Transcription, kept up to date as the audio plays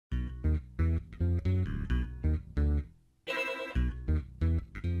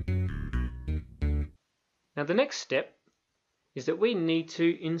Now the next step is that we need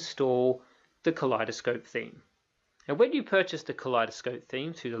to install the Kaleidoscope theme. And when you purchase the Kaleidoscope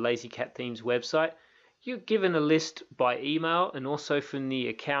theme through the Lazy Cat Themes website, you're given a list by email and also from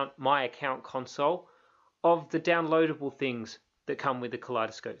the My Account console of the downloadable things that come with the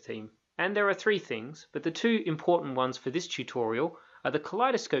Kaleidoscope theme. And there are 3 things, but the 2 important ones for this tutorial are the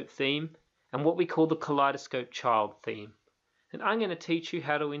Kaleidoscope theme and what we call the Kaleidoscope Child theme. And I'm going to teach you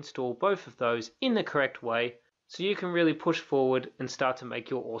how to install both of those in the correct way so you can really push forward and start to make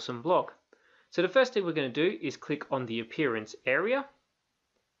your awesome blog. So the first thing we're going to do is click on the Appearance area,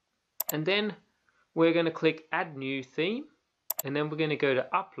 and then we're going to click Add New Theme, and then we're going to go to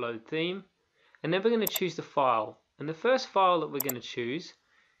Upload Theme, and then we're going to choose the file. And the first file that we're going to choose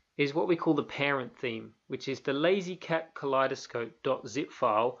is what we call the parent theme, which is the lazycatkaleidoscope.zip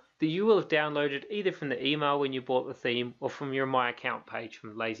file that you will have downloaded either from the email when you bought the theme or from your My Account page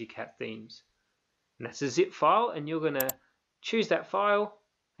from Lazy Cat Themes. And that's a zip file, and you're going to choose that file,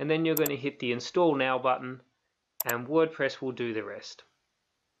 and then you're going to hit the Install Now button, and WordPress will do the rest.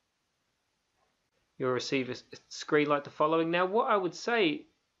 You'll receive a screen like the following. Now what I would say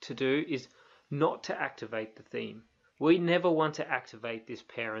to do is not to activate the theme. We never want to activate this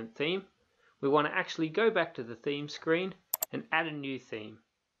parent theme. We want to actually go back to the theme screen and add a new theme.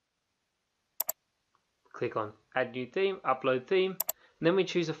 Click on Add New Theme, Upload Theme, and then we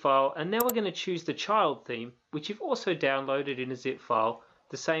choose a file, and now we're going to choose the child theme, which you've also downloaded in a zip file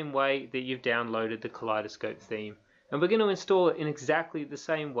the same way that you've downloaded the Kaleidoscope theme. And we're going to install it in exactly the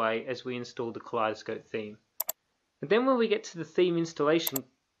same way as we installed the Kaleidoscope theme. And then when we get to the theme installation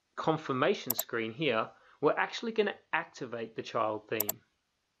confirmation screen here, we're actually going to activate the child theme.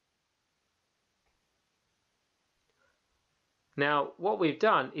 Now what we've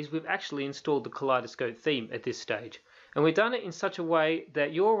done is we've actually installed the Kaleidoscope theme at this stage, and we've done it in such a way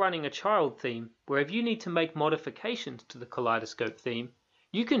that you're running a child theme where if you need to make modifications to the Kaleidoscope theme,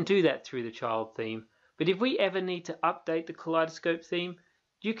 you can do that through the child theme. But if we ever need to update the Kaleidoscope theme,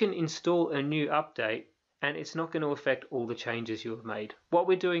 you can install a new update and it's not going to affect all the changes you have made. What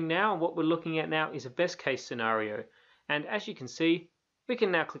we're doing now and what we're looking at now is a best case scenario, and as you can see, we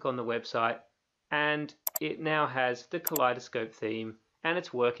can now click on the website and it now has the Kaleidoscope theme and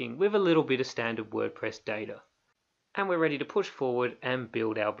it's working with a little bit of standard WordPress data. And we're ready to push forward and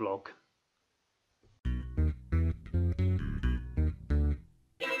build our blog.